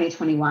February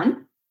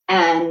 2021.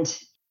 And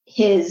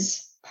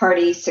his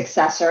party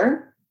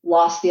successor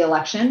lost the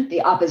election.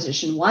 The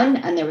opposition won,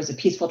 and there was a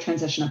peaceful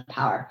transition of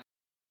power.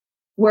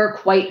 We're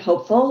quite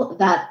hopeful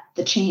that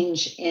the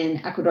change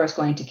in Ecuador is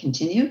going to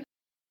continue.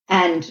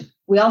 And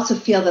we also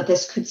feel that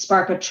this could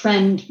spark a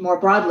trend more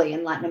broadly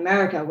in Latin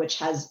America, which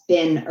has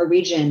been a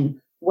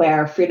region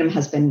where freedom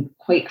has been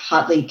quite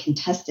hotly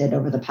contested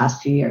over the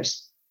past few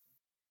years.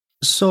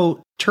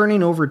 So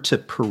turning over to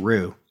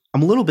Peru,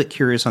 I'm a little bit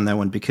curious on that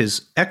one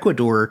because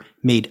Ecuador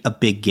made a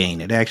big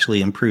gain. It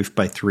actually improved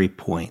by 3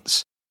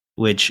 points,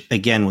 which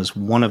again was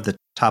one of the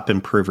top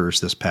improvers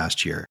this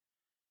past year.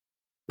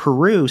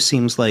 Peru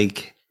seems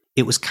like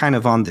it was kind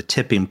of on the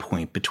tipping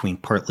point between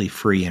partly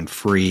free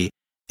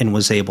and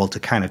was able to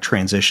kind of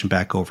transition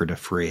back over to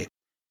free.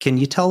 Can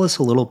you tell us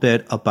a little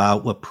bit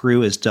about what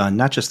Peru has done,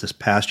 not just this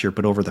past year,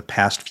 but over the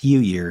past few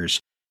years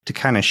to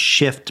kind of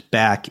shift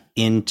back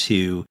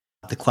into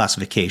the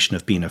classification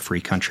of being a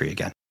free country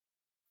again?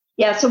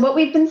 Yeah, so what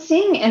we've been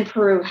seeing in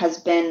Peru has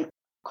been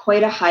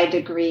quite a high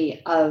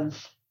degree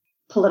of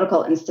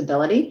political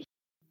instability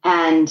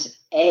and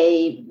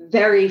a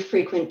very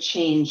frequent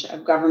change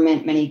of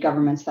government, many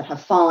governments that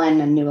have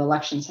fallen and new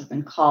elections have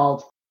been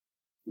called.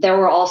 There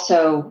were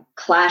also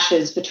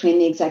clashes between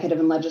the executive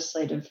and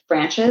legislative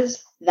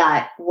branches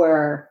that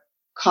were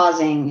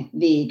causing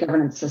the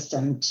governance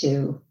system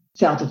to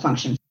fail to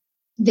function.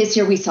 This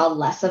year, we saw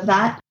less of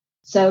that.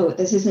 So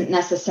this isn't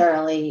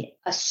necessarily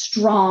a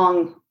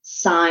strong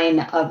sign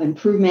of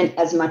improvement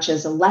as much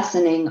as a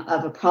lessening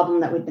of a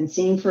problem that we've been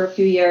seeing for a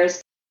few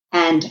years.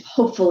 And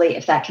hopefully,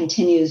 if that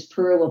continues,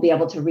 Peru will be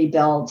able to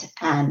rebuild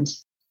and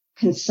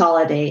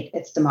consolidate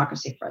its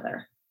democracy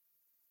further.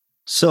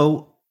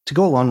 So to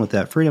go along with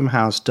that, Freedom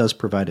House does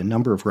provide a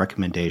number of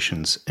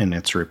recommendations in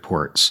its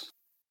reports.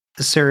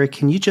 Sarah,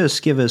 can you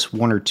just give us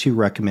 1 or 2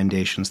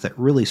 recommendations that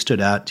really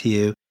stood out to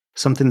you,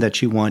 something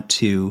that you want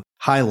to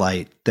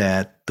highlight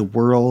that the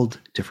world,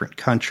 different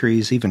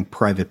countries, even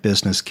private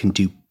business can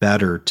do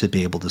better to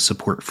be able to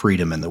support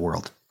freedom in the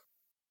world?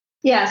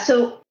 Yeah,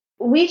 so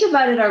we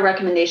divided our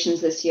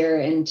recommendations this year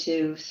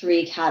into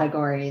 3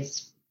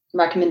 categories.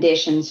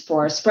 Recommendations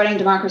for spreading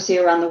democracy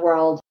around the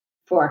world,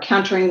 for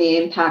countering the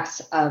impacts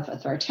of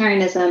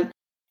authoritarianism,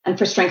 and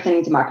for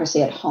strengthening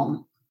democracy at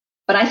home.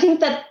 But I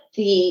think that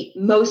the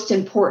most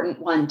important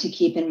one to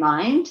keep in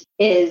mind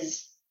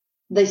is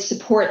the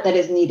support that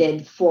is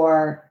needed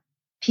for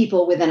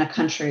people within a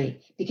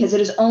country, because it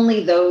is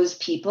only those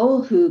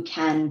people who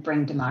can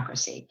bring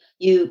democracy.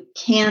 You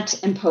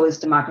can't impose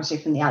democracy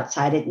from the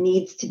outside. It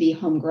needs to be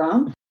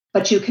homegrown,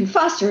 but you can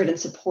foster it and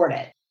support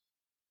it.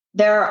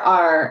 There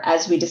are,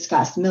 as we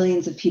discussed,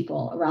 millions of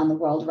people around the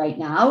world right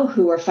now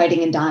who are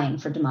fighting and dying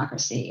for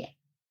democracy.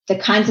 The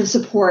kinds of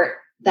support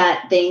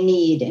that they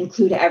need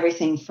include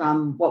everything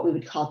from what we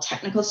would call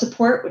technical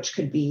support, which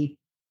could be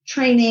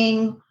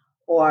training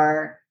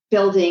or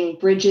building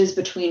bridges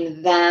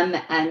between them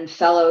and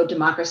fellow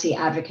democracy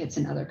advocates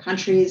in other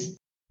countries.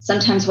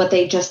 Sometimes what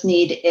they just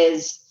need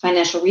is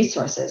financial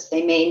resources.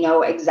 They may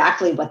know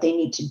exactly what they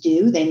need to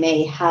do. They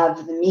may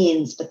have the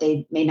means, but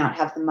they may not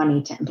have the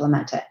money to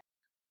implement it.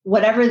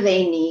 Whatever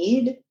they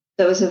need,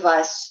 those of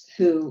us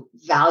who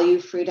value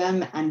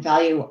freedom and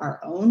value our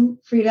own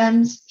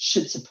freedoms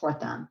should support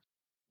them.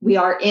 We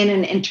are in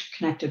an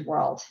interconnected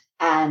world,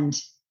 and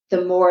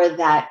the more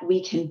that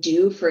we can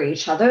do for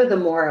each other, the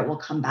more it will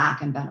come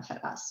back and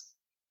benefit us.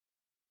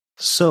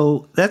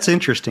 So that's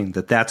interesting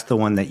that that's the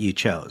one that you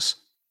chose,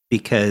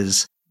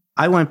 because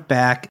I went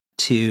back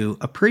to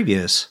a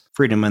previous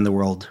Freedom in the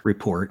World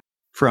report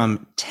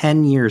from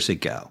 10 years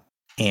ago,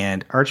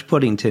 and Arch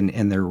Puddington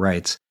in there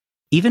writes,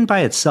 even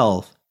by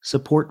itself,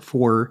 support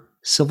for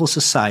civil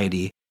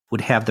society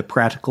would have the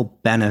practical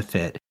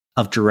benefit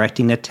of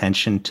directing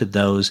attention to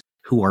those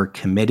who are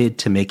committed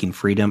to making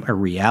freedom a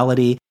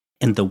reality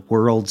in the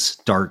world's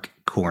dark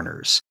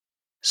corners.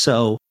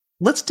 So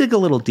let's dig a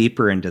little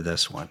deeper into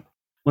this one.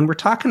 When we're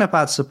talking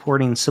about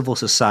supporting civil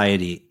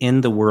society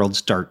in the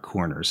world's dark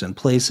corners, in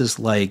places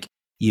like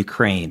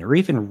Ukraine or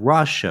even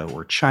Russia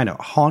or China,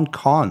 Hong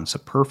Kong's a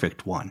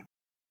perfect one.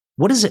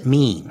 What does it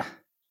mean?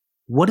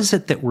 What is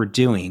it that we're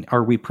doing?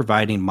 Are we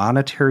providing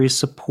monetary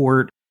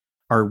support?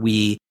 Are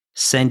we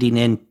sending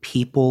in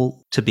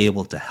people to be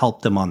able to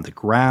help them on the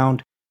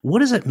ground? What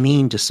does it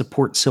mean to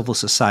support civil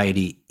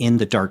society in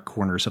the dark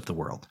corners of the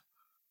world?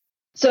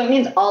 So it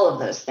means all of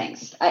those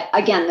things.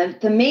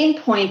 The main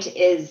point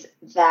is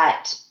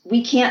that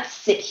we can't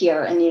sit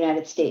here in the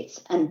United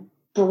States and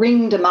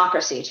bring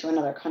democracy to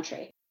another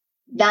country.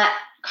 That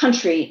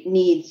country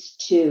needs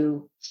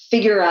to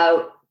figure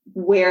out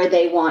where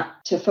they want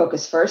to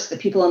focus first. The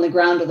people on the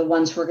ground are the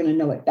ones who are going to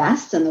know it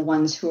best and the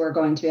ones who are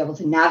going to be able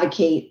to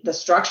navigate the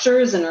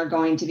structures and are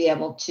going to be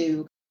able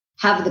to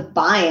have the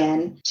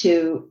buy-in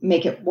to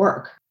make it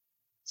work.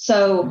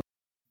 So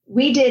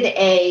we did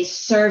a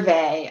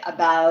survey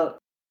about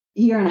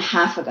a year and a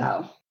half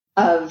ago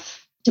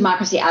of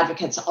democracy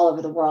advocates all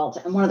over the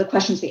world. And one of the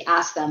questions we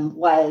asked them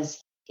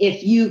was,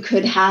 if you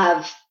could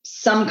have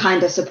some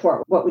kind of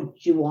support, what would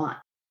you want?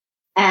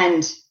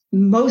 And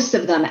most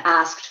of them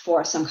asked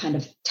for some kind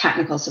of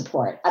technical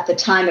support. At the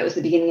time, it was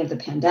the beginning of the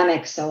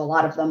pandemic, so a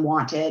lot of them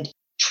wanted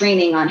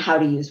training on how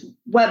to use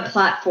web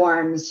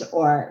platforms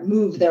or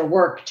move their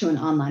work to an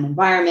online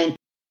environment.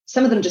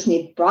 Some of them just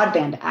need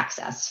broadband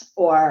access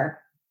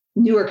or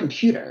newer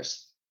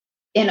computers.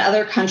 In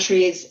other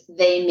countries,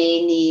 they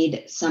may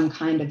need some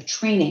kind of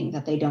training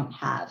that they don't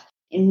have.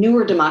 In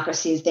newer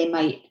democracies, they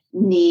might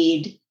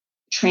need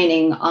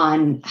training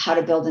on how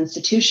to build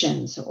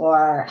institutions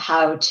or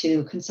how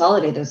to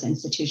consolidate those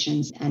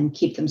institutions and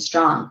keep them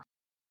strong.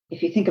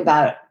 If you think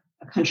about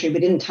a country we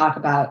didn't talk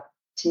about,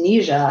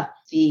 Tunisia,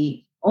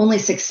 the only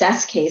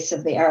success case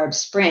of the Arab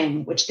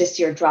Spring, which this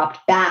year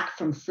dropped back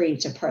from free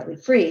to partly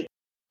free,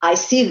 I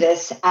see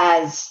this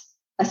as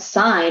a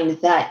sign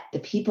that the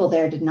people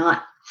there did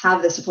not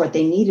have the support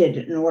they needed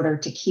in order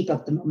to keep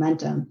up the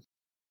momentum.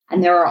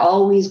 And there are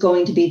always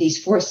going to be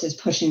these forces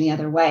pushing the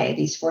other way.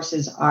 These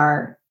forces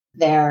are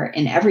there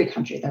in every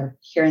country. They're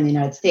here in the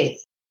United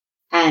States.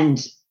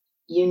 And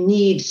you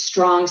need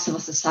strong civil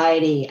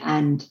society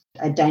and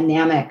a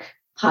dynamic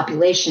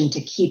population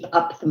to keep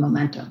up the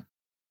momentum.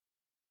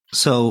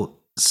 So,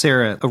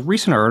 Sarah, a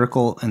recent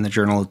article in the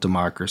Journal of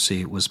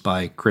Democracy was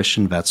by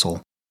Christian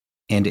Wetzel,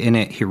 and in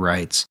it he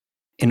writes,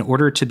 "In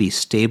order to be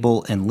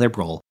stable and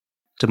liberal,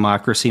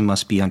 democracy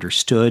must be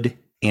understood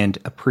and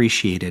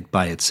appreciated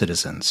by its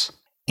citizens."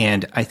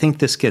 And I think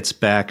this gets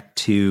back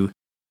to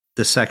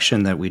the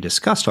section that we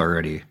discussed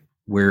already,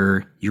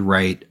 where you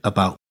write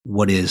about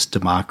what is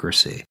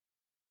democracy.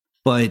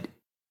 But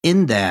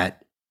in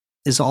that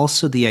is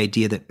also the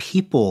idea that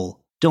people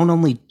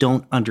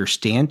don't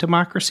understand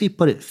democracy,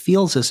 but it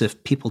feels as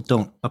if people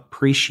don't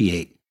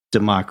appreciate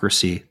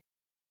democracy.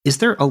 Is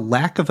there a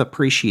lack of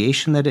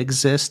appreciation that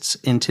exists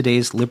in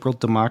today's liberal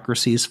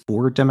democracies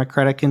for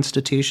democratic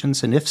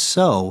institutions? And if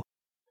so,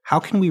 how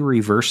can we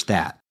reverse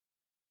that?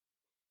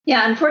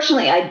 Yeah,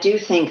 unfortunately, I do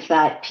think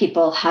that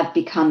people have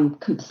become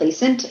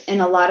complacent in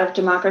a lot of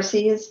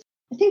democracies.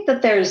 I think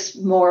that there's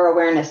more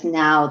awareness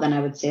now than I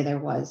would say there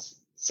was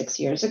 6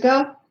 years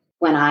ago.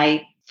 When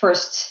I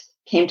first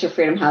came to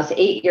Freedom House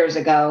 8 years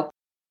ago,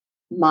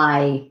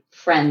 my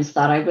friends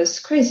thought I was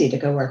crazy to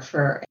go work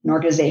for an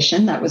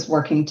organization that was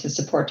working to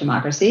support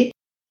democracy.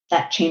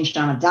 That changed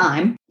on a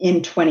dime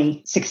in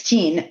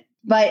 2016.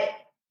 But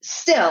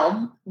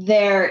still,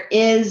 there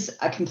is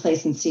a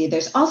complacency.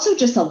 There's also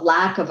just a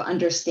lack of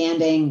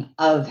understanding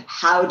of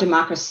how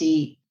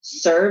democracy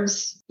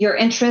serves your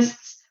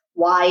interests,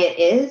 why it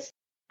is,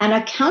 and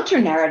a counter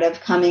narrative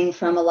coming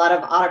from a lot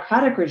of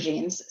autocratic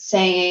regimes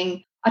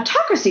saying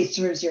autocracy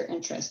serves your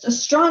interest, a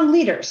strong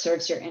leader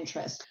serves your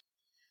interest.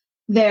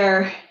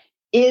 There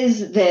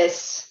is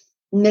this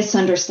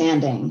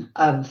misunderstanding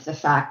of the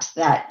fact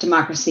that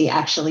democracy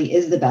actually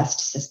is the best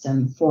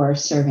system for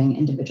serving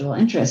individual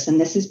interests. And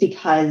this is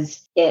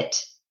because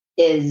it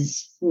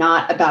is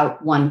not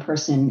about one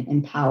person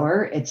in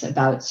power. It's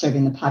about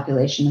serving the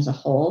population as a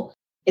whole.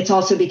 It's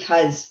also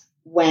because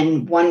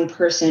when one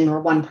person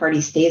or one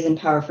party stays in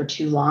power for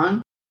too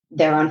long,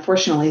 there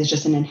unfortunately is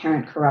just an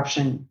inherent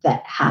corruption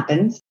that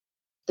happens.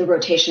 The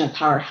rotation of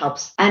power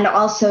helps. And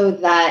also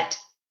that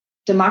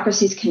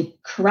democracies can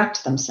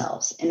correct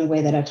themselves in a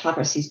way that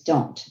autocracies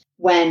don't.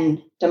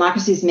 When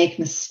democracies make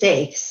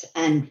mistakes,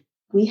 and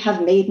we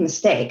have made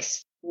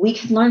mistakes, we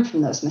can learn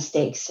from those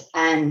mistakes,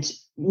 and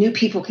new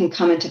people can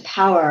come into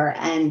power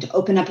and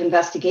open up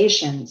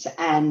investigations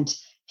and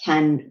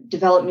can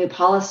develop new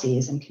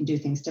policies and can do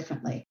things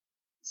differently.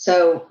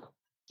 So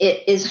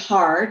it is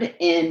hard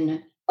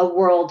in a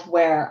world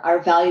where our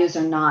values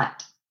are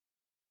not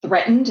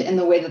threatened in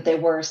the way that they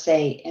were,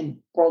 say, in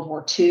World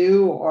War II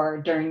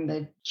or during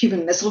the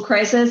Cuban Missile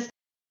Crisis.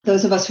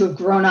 Those of us who have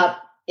grown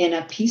up in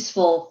a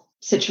peaceful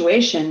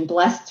situation,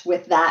 blessed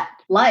with that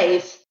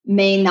life,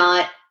 may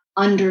not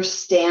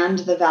understand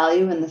the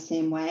value in the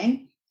same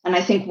way. And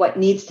I think what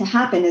needs to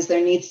happen is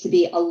there needs to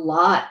be a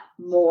lot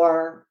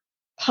more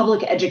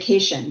public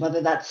education,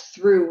 whether that's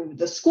through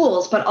the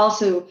schools, but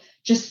also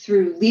just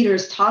through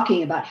leaders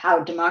talking about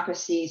how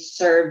democracy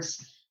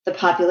serves the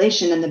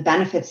population and the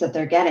benefits that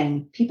they're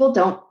getting. People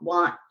don't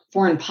want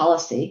foreign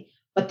policy.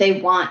 What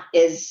they want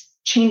is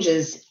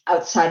changes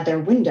outside their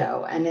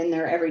window and in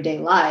their everyday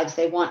lives.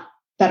 They want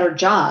better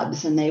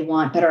jobs and they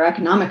want better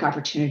economic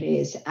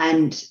opportunities.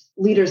 And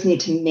leaders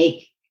need to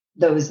make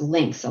those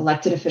links.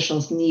 Elected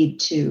officials need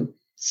to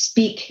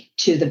speak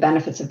to the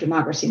benefits of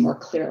democracy more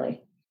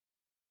clearly.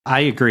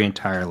 I agree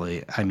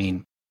entirely. I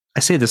mean,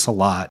 I say this a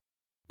lot,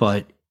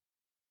 but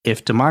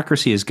if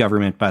democracy is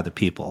government by the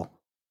people,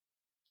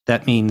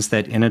 that means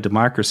that in a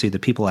democracy, the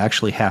people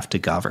actually have to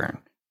govern.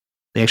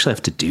 They actually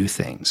have to do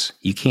things.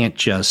 You can't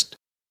just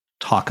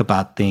talk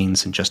about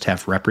things and just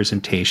have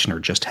representation or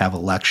just have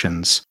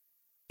elections.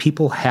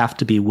 People have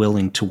to be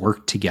willing to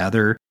work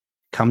together,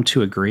 come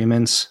to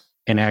agreements,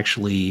 and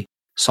actually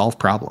solve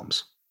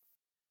problems.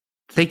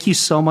 Thank you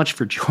so much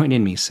for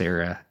joining me,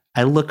 Sarah.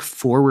 I look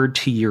forward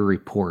to your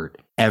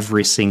report.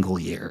 every single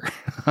year.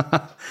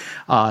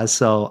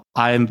 So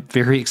I'm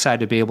very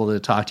excited to be able to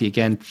talk to you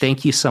again.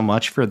 Thank you so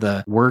much for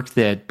the work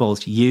that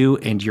both you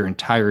and your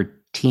entire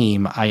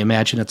team, I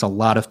imagine it's a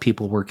lot of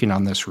people working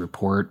on this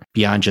report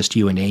beyond just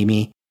you and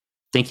Amy.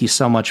 Thank you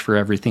so much for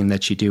everything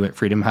that you do at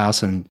Freedom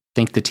House, and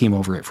thank the team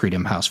over at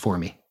Freedom House for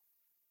me.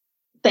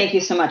 Thank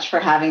you so much for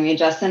having me,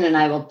 Justin, and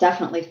I will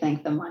definitely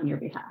thank them on your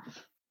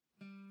behalf.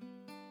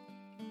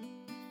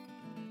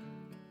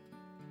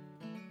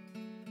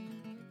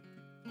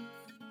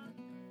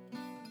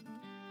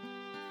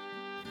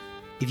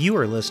 If you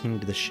are listening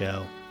to the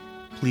show,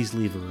 please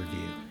leave a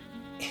review.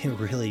 It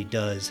really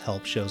does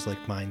help shows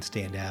like mine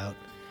stand out.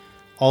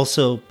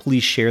 Also,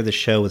 please share the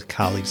show with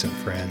colleagues and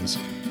friends,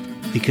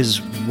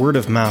 because word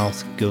of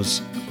mouth goes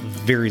a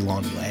very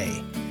long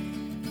way.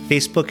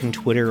 Facebook and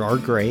Twitter are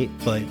great,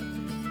 but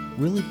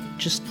really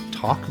just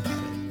talk about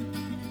it.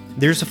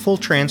 There's a full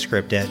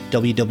transcript at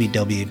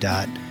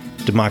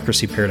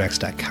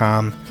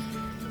www.democracyparadox.com.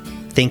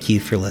 Thank you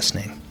for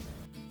listening.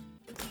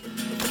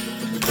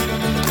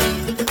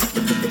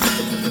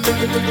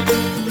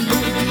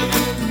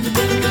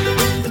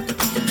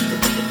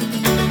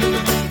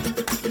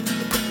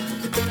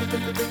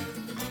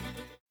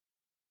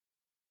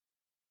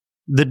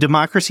 The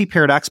Democracy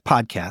Paradox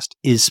podcast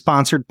is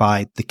sponsored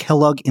by the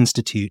Kellogg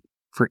Institute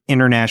for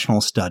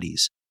International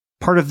Studies,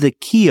 part of the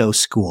Keough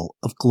School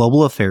of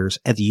Global Affairs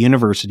at the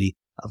University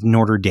of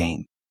Notre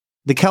Dame.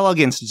 The Kellogg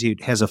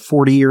Institute has a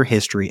 40-year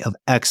history of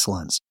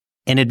excellence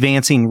in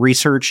advancing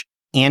research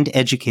and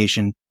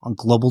education on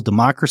global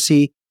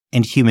democracy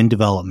and human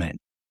development.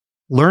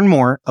 Learn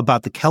more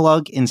about the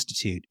Kellogg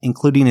Institute,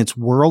 including its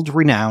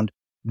world-renowned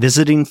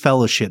visiting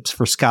fellowships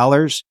for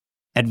scholars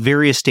at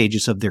various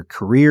stages of their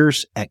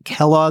careers at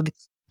kellogg.nd.edu.